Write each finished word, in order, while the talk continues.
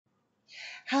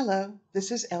Hello,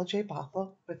 this is LJ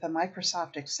Bothell with a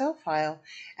Microsoft Excel file,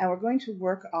 and we're going to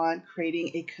work on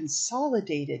creating a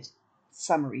consolidated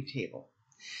summary table.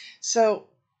 So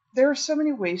there are so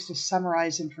many ways to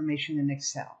summarize information in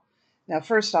Excel. Now,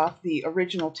 first off, the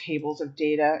original tables of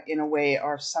data, in a way,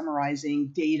 are summarizing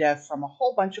data from a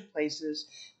whole bunch of places,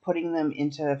 putting them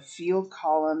into field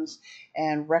columns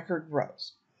and record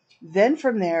rows. Then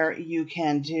from there, you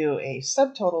can do a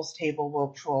subtotals table,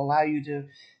 which will allow you to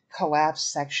collapse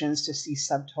sections to see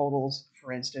subtotals,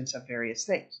 for instance, of various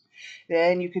things.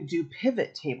 Then you could do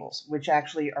pivot tables, which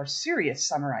actually are serious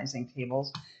summarizing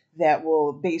tables that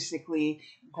will basically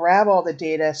grab all the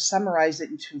data, summarize it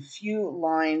into a few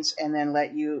lines, and then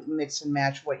let you mix and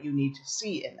match what you need to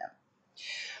see in them.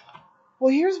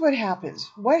 Well, here's what happens.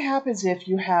 What happens if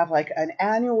you have like an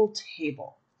annual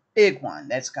table, big one,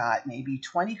 that's got maybe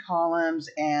 20 columns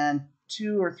and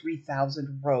 2,000 or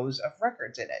 3,000 rows of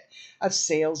records in it, of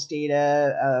sales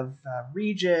data, of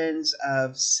regions,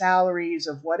 of salaries,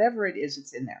 of whatever it is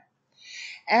that's in there.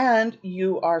 And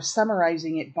you are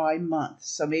summarizing it by month.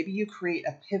 So maybe you create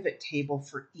a pivot table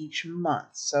for each month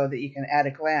so that you can at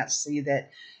a glance see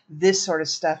that this sort of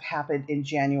stuff happened in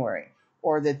January,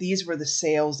 or that these were the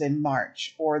sales in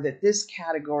March, or that this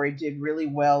category did really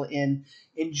well in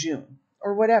June,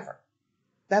 or whatever.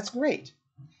 That's great.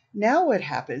 Now what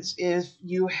happens is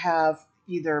you have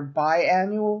either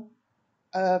biannual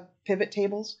pivot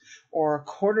tables or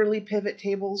quarterly pivot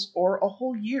tables or a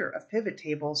whole year of pivot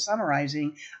tables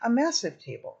summarizing a massive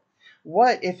table.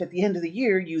 What if at the end of the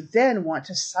year you then want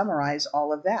to summarize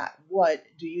all of that? What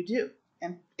do you do?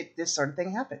 And if this sort of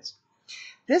thing happens.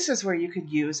 This is where you could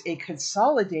use a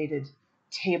consolidated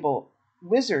table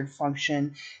wizard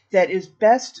function that is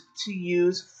best to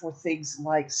use for things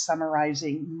like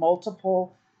summarizing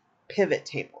multiple pivot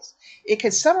tables. It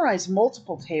can summarize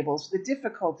multiple tables. The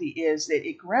difficulty is that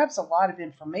it grabs a lot of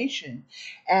information,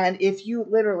 and if you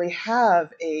literally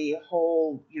have a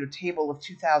whole table of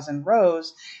 2,000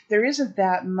 rows, there isn't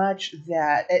that much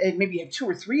that, and maybe you have two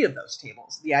or three of those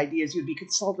tables. The idea is you'd be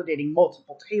consolidating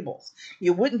multiple tables.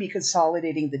 You wouldn't be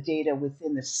consolidating the data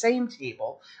within the same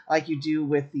table like you do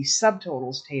with the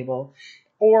subtotals table,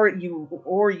 or you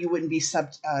wouldn't be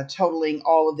totaling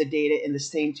all of the data in the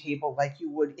same table like you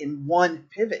would in one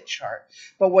pivot chart.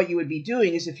 But what you would be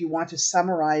doing is, if you want to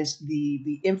summarize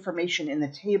the information in the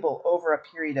table over a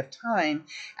period of time,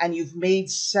 and you've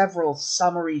made several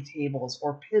summary tables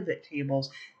or pivot tables,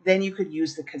 then you could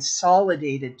use the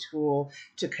consolidated tool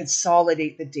to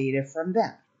consolidate the data from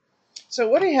them. So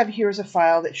what I have here is a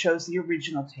file that shows the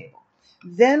original table.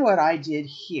 Then what I did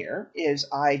here is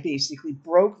I basically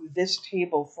broke this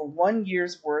table for 1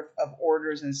 year's worth of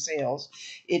orders and sales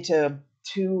into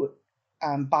two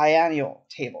biannual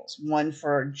tables, one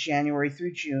for January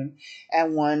through June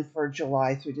and one for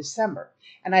July through December.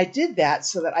 And I did that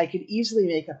so that I could easily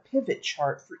make a pivot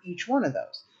chart for each one of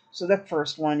those. So the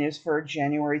first one is for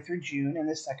January through June, and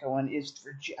the second one is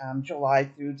for July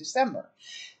through December.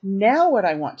 Now what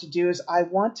I want to do is I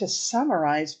want to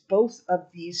summarize both of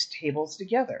these tables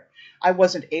together. I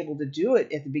wasn't able to do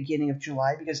it at the beginning of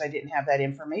July because I didn't have that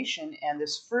information, and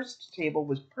this first table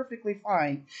was perfectly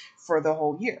fine for the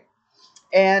whole year.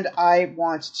 And I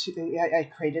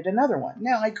created another one.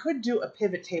 Now I could do a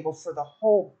pivot table for the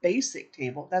whole basic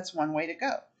table. That's one way to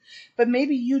go. But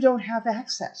maybe you don't have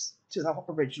access to the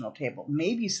original table.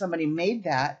 Maybe somebody made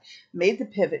the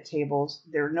pivot tables.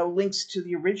 There are no links to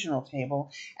the original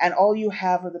table, and all you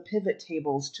have are the pivot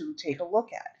tables to take a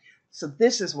look at. So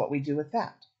this is what we do with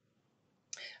that.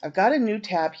 I've got a new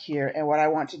tab here, and what I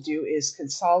want to do is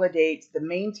consolidate the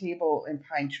main table and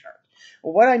pie chart.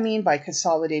 Well, what I mean by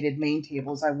consolidated main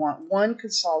tables, I want one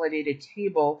consolidated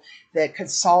table that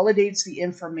consolidates the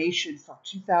information for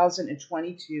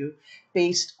 2022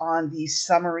 based on these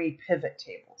summary pivot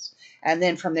tables. And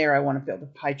then from there, I want to build a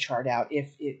pie chart out if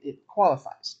it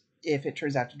qualifies, if it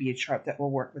turns out to be a chart that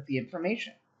will work with the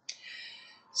information.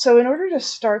 So in order to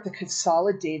start the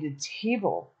consolidated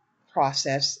table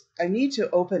process, I need to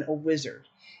open a wizard.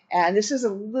 And this is a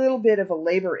little bit of a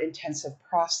labor-intensive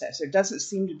process. There doesn't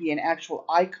seem to be an actual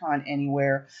icon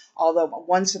anywhere, although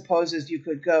one supposes you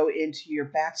could go into your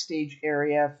backstage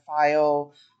area,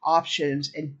 file,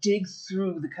 options, and dig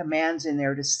through the commands in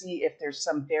there to see if there's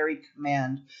some buried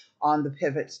command on the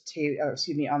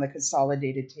on the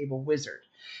consolidated table wizard.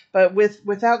 But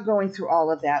without going through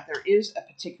all of that, there is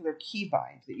a particular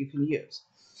keybind that you can use.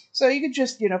 So you could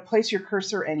just, place your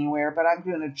cursor anywhere, but I'm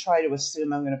going to try to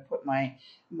assume I'm going to put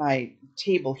my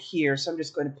table here. So I'm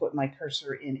just going to put my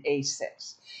cursor in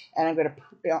A6. And I'm going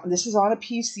to, this is on a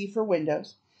PC for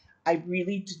Windows. I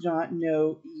really do not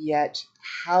know yet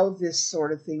how this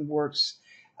sort of thing works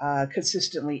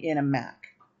consistently in a Mac.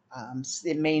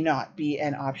 It may not be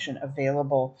an option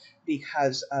available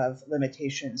because of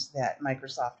limitations that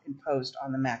Microsoft imposed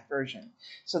on the Mac version.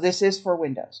 So this is for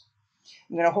Windows.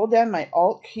 I'm going to hold down my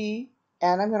Alt key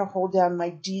and I'm going to hold down my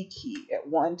D key at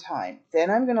one time. Then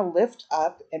I'm going to lift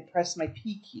up and press my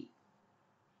P key.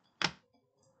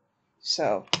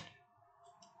 So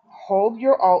hold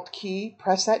your Alt key,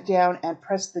 press that down, and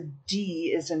press the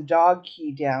D as in dog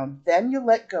key down. Then you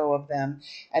let go of them,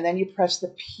 and then you press the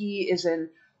P as in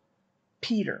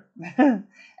Peter.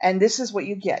 And this is what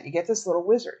you get. You get this little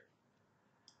wizard.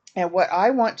 And what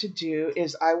I want to do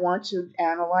is I want to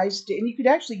analyze, and you could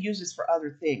actually use this for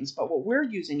other things, but what we're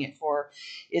using it for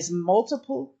is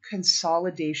multiple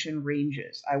consolidation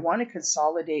ranges. I want to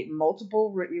consolidate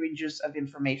multiple ranges of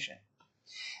information.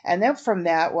 And then from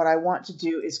that, what I want to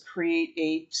do is create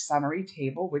a summary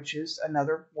table, which is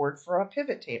another word for a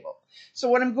pivot table. So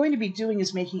what I'm going to be doing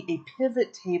is making a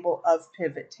pivot table of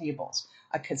pivot tables,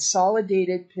 a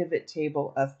consolidated pivot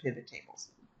table of pivot tables.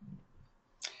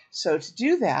 So to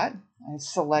do that, I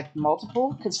select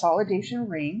multiple consolidation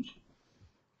range.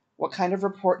 What kind of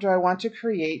report do I want to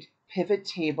create? Pivot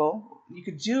table. You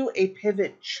could do a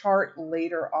pivot chart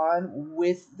later on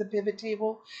with the pivot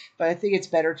table, but I think it's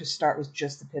better to start with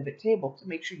just the pivot table to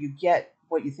make sure you get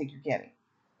what you think you're getting.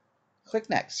 Click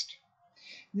Next.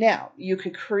 Now, you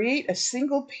could create a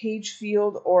single page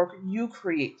field or you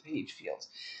create page fields.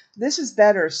 This is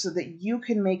better so that you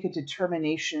can make a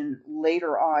determination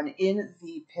later on in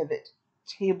the pivot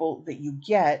table that you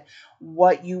get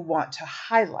what you want to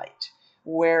highlight.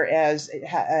 Whereas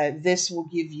this will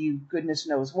give you goodness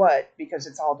knows what, because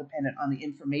it's all dependent on the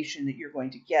information that you're going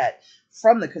to get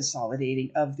from the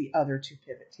consolidating of the other two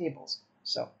pivot tables.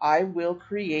 So I will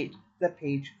create the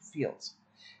page fields.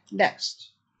 Next.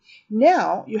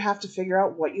 Now you have to figure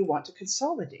out what you want to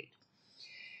consolidate.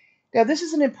 Now this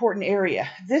is an important area.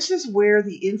 This is where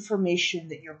the information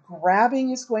that you're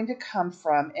grabbing is going to come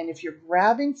from. And if you're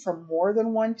grabbing from more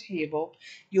than one table,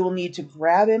 you will need to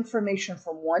grab information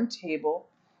from one table,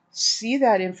 see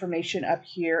that information up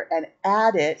here, and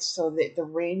add it so that the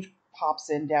range pops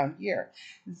in down here.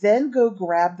 Then go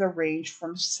grab the range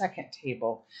from second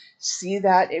table. See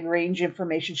that range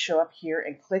information show up here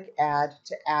and click Add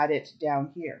to add it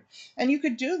down here. And you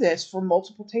could do this for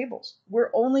multiple tables.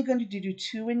 We're only going to do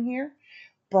 2 in here,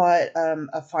 but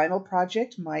a final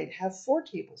project might have 4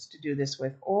 tables to do this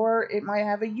with, or it might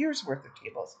have a year's worth of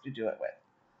tables to do it with.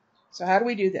 So how do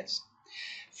we do this?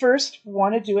 First, we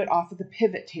want to do it off of the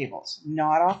pivot tables,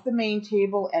 not off the main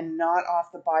table and not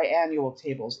off the biannual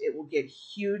tables. It will get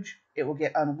huge, it will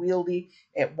get unwieldy,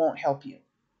 it won't help you.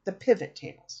 The pivot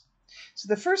tables. So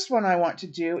the first one I want to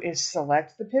do is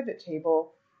select the pivot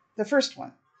table, the first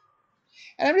one.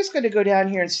 And I'm just going to go down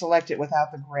here and select it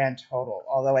without the grand total,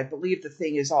 although I believe the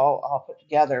thing is all put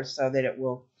together so that it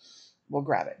will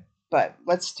grab it. But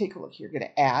let's take a look here. We're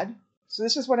going to add. So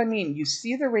this is what I mean. You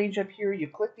see the range up here, you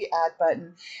click the add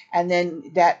button, and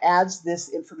then that adds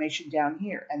this information down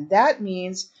here. And that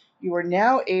means you are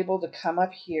now able to come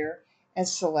up here and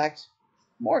select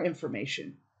more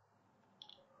information.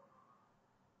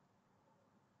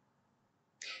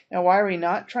 Now, why are we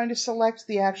not trying to select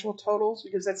the actual totals?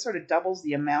 Because that sort of doubles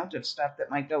the amount of stuff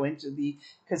that might go into the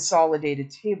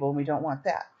consolidated table, and we don't want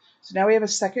that. So now we have a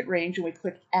second range, and we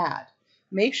click Add.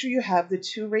 Make sure you have the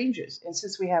 2 ranges. And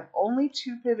since we have only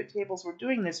 2 pivot tables we're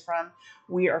doing this from,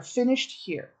 we are finished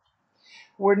here.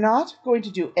 We're not going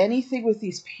to do anything with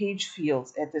these page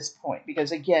fields at this point,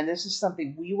 because again, this is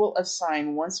something we will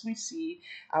assign once we see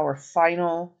our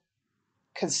final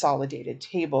consolidated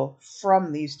table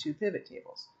from these 2 pivot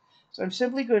tables. So I'm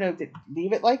simply going to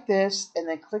leave it like this and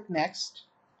then click Next.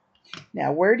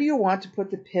 Now, where do you want to put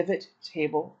the pivot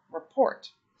table report?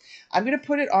 I'm going to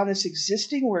put it on this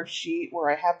existing worksheet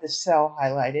where I have the cell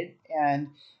highlighted, and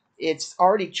it's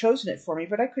already chosen it for me,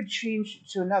 but I could change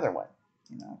to another one.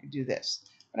 I could do this.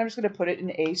 But I'm just going to put it in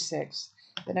A6.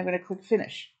 Then I'm going to click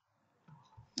Finish.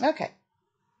 Okay.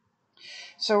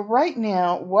 So right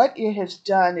now, what it has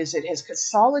done is it has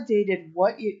consolidated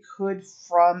what it could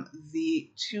from the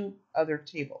 2 other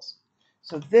tables.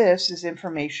 So this is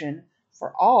information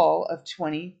for all of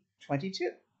 2022.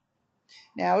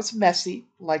 Now it's messy,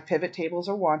 like pivot tables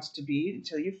are wont to be,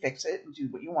 until you fix it and do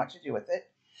what you want to do with it.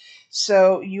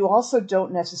 So you also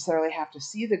don't necessarily have to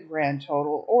see the grand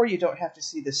total, or you don't have to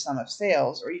see the sum of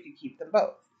sales, or you can keep them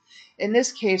both. In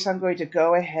this case, I'm going to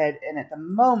go ahead and at the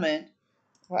moment,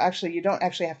 well, actually, you don't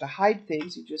actually have to hide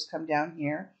things. You just come down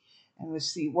here and we'll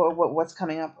see what's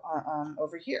coming up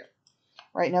over here.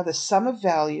 Right now, the sum of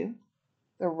value,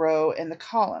 the row, and the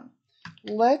column.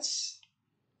 Let's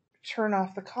turn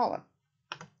off the column.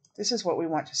 This is what we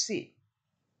want to see.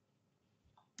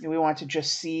 We want to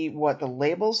just see what the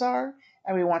labels are,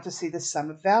 and we want to see the sum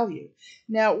of value.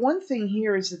 Now, one thing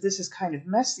here is that this is kind of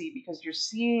messy because you're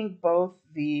seeing both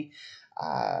the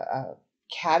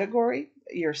category,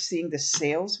 you're seeing the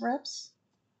sales reps,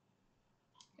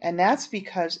 and that's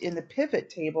because in the pivot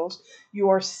tables, you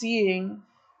are seeing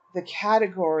the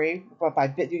category,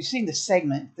 you're seeing the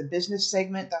segment, the business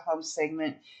segment, the home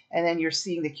segment, and then you're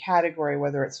seeing the category,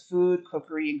 whether it's food,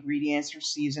 cookery, ingredients, or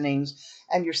seasonings,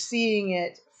 and you're seeing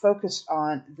it focused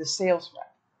on the sales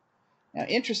rep. Now,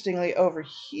 interestingly, over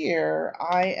here,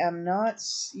 I am not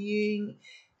seeing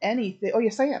anything. Oh,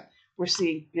 yes, I am. We're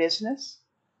seeing business,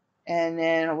 and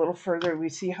then a little further, we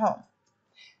see home.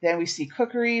 Then we see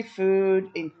cookery, food,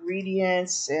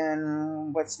 ingredients,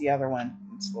 and what's the other one?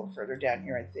 It's a little further down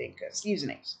here, I think,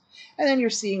 seasonings. And then you're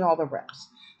seeing all the reps.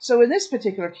 So in this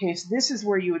particular case, this is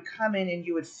where you would come in and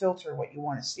you would filter what you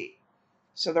want to see.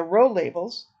 So the row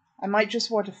labels, I might just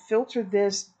want to filter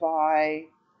this by,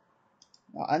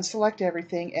 I'll unselect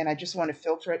everything, and I just want to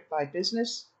filter it by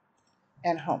business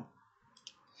and home.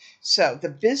 So the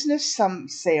business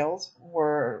sales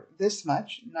were this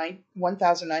much,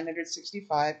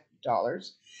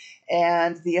 $1,965,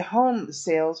 and the home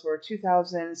sales were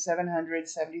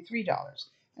 $2,773.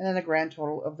 And then the grand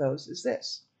total of those is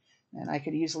this. And I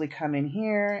could easily come in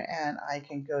here and I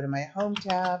can go to my home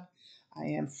tab. I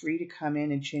am free to come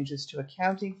in and change this to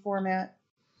accounting format.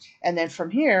 And then from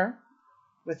here,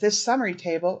 with this summary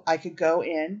table, I could go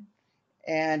in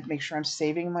and make sure I'm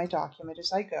saving my document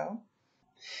as I go.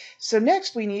 So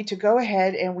next we need to go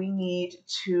ahead and we need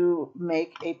to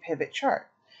make a pivot chart.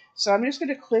 So I'm just going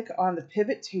to click on the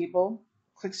pivot table,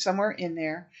 click somewhere in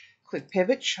there, click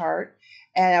pivot chart,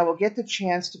 and I will get the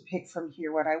chance to pick from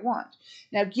here what I want.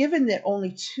 Now, given that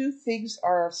only two things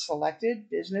are selected,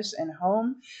 business and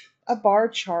home, a bar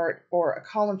chart or a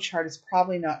column chart is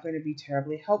probably not going to be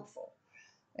terribly helpful.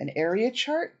 An area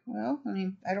chart? Well, I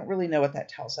mean, I don't really know what that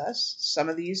tells us. Some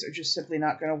of these are just simply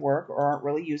not going to work or aren't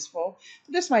really useful.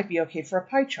 But this might be okay for a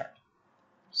pie chart.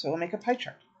 So we'll make a pie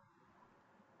chart.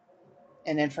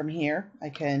 And then from here, I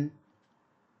can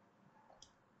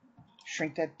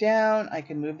shrink that down. I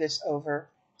can move this over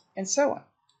and so on.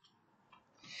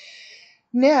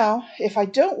 Now, if I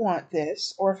don't want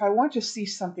this, or if I want to see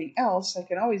something else, I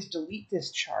can always delete this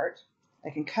chart. I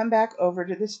can come back over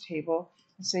to this table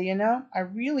and say, you know, I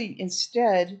really,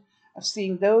 instead of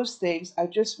seeing those things, I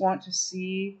just want to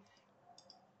see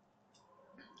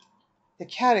the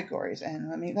categories. And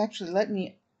let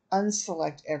me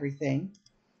unselect everything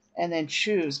and then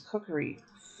choose cookery,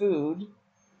 food,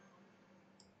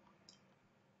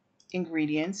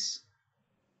 ingredients,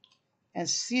 and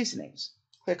seasonings.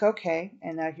 Click OK,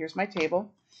 and now here's my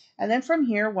table. And then from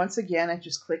here, once again, I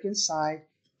just click inside,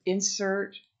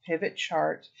 insert, pivot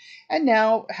chart, and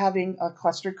now having a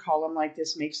clustered column like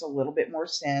this makes a little bit more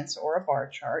sense, or a bar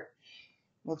chart.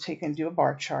 We'll take and do a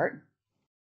bar chart.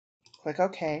 Click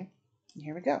OK, and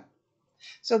here we go.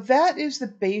 So that is the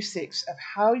basics of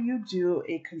how you do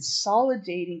a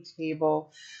consolidating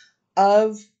table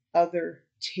of other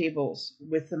tables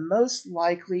with the most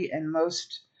likely and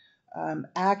most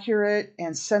accurate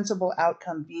and sensible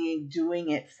outcome being doing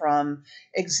it from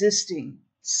existing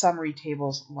summary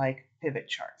tables like pivot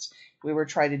charts. If we were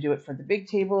trying to do it for the big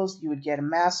tables, you would get a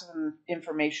massive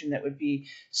information that would be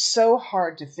so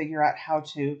hard to figure out how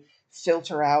to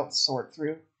filter out, sort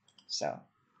through. So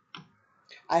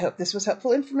I hope this was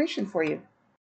helpful information for you.